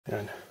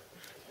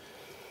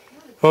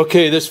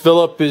Okay, this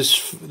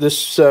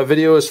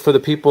video is for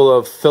the people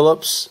of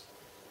Phillips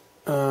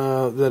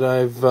that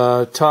I've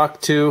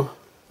talked to.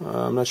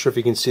 I'm not sure if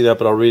you can see that,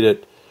 but I'll read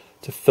it.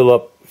 To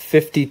Phillips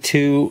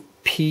 52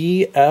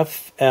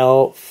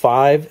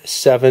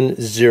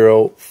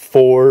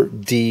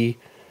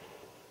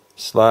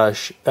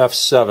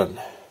 PFL570-4D/F7.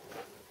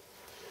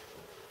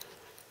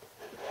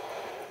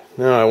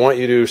 Now I want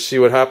you to see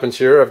what happens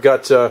here. I've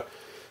got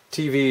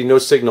TV no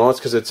signal. It's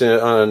because it's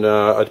on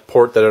a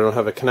port that I don't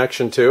have a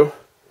connection to.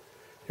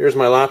 Here's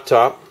my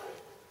laptop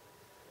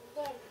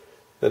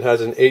that has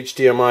an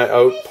HDMI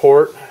out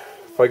port.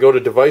 If I go to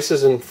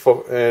devices and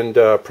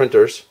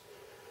printers,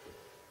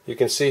 you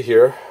can see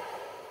here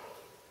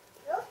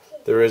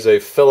there is a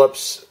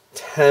Phillips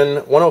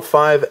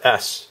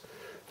 105S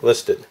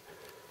listed.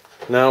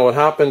 Now what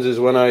happens is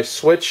when I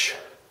switch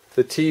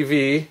the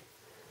TV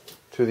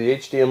to the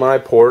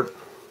HDMI port,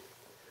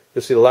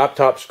 you'll see the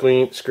laptop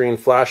screen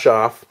flash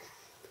off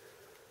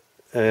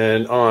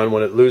and on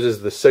when it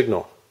loses the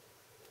signal.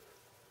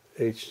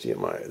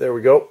 HDMI, there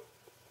we go.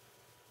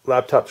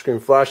 Laptop screen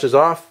flashes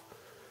off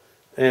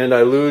and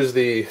I lose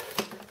the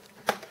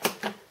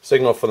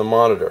signal for the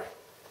monitor.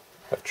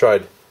 I've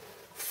tried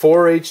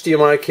 4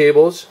 HDMI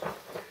cables.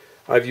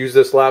 I've used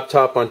this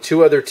laptop on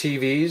 2 other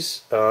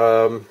TVs,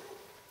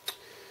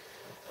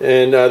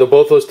 and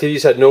both those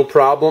TVs had no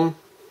problem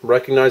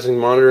recognizing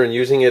the monitor and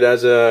using it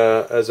as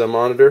a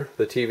monitor,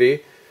 the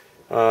TV.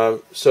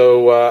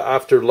 So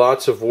after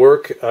lots of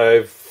work,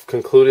 I've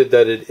concluded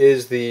that it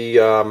is the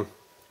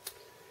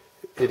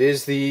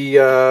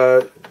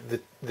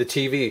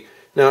TV.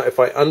 Now, if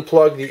I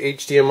unplug the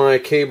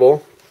HDMI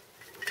cable,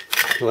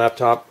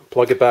 laptop,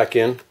 plug it back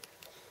in,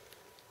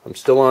 I'm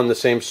still on the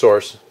same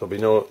source. There'll be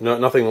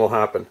nothing will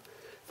happen.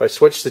 If I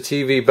switch the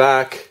TV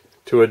back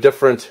to a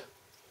different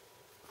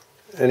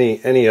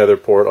any other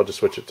port, I'll just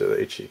switch it to the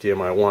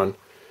HDMI 1.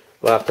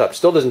 Laptop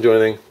still doesn't do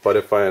anything, but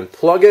if I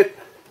unplug it,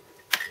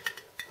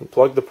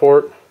 unplug the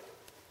port,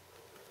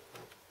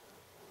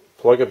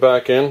 plug it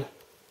back in,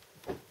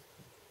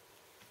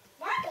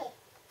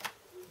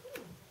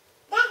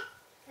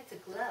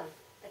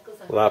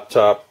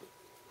 laptop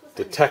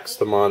detects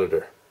the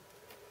monitor.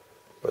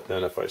 But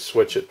then if I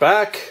switch it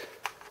back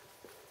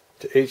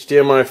to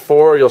HDMI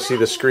 4, you'll see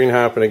the screen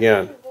happen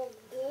again.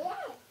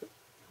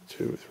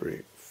 2,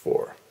 3,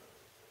 4.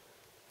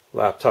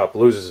 Laptop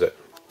loses it.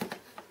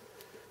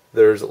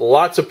 There's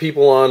lots of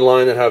people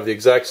online that have the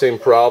exact same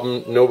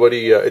problem.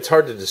 Nobody, it's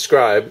hard to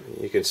describe,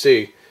 you can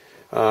see,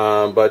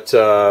 but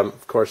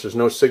of course there's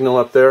no signal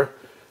up there.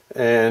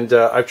 And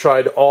I've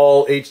tried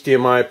all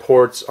HDMI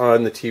ports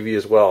on the TV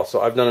as well. So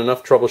I've done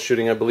enough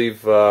troubleshooting. I believe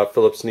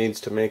Philips needs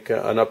to make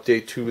an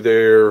update to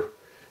their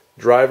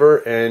driver.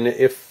 And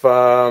if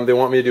they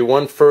want me to do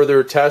one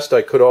further test,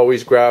 I could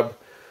always grab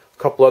a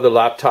couple other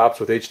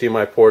laptops with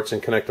HDMI ports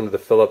and connect them to the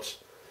Philips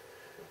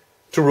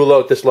to rule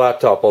out this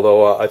laptop.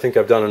 Although I think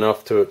I've done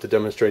enough to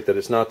demonstrate that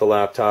it's not the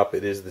laptop,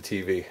 it is the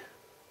TV.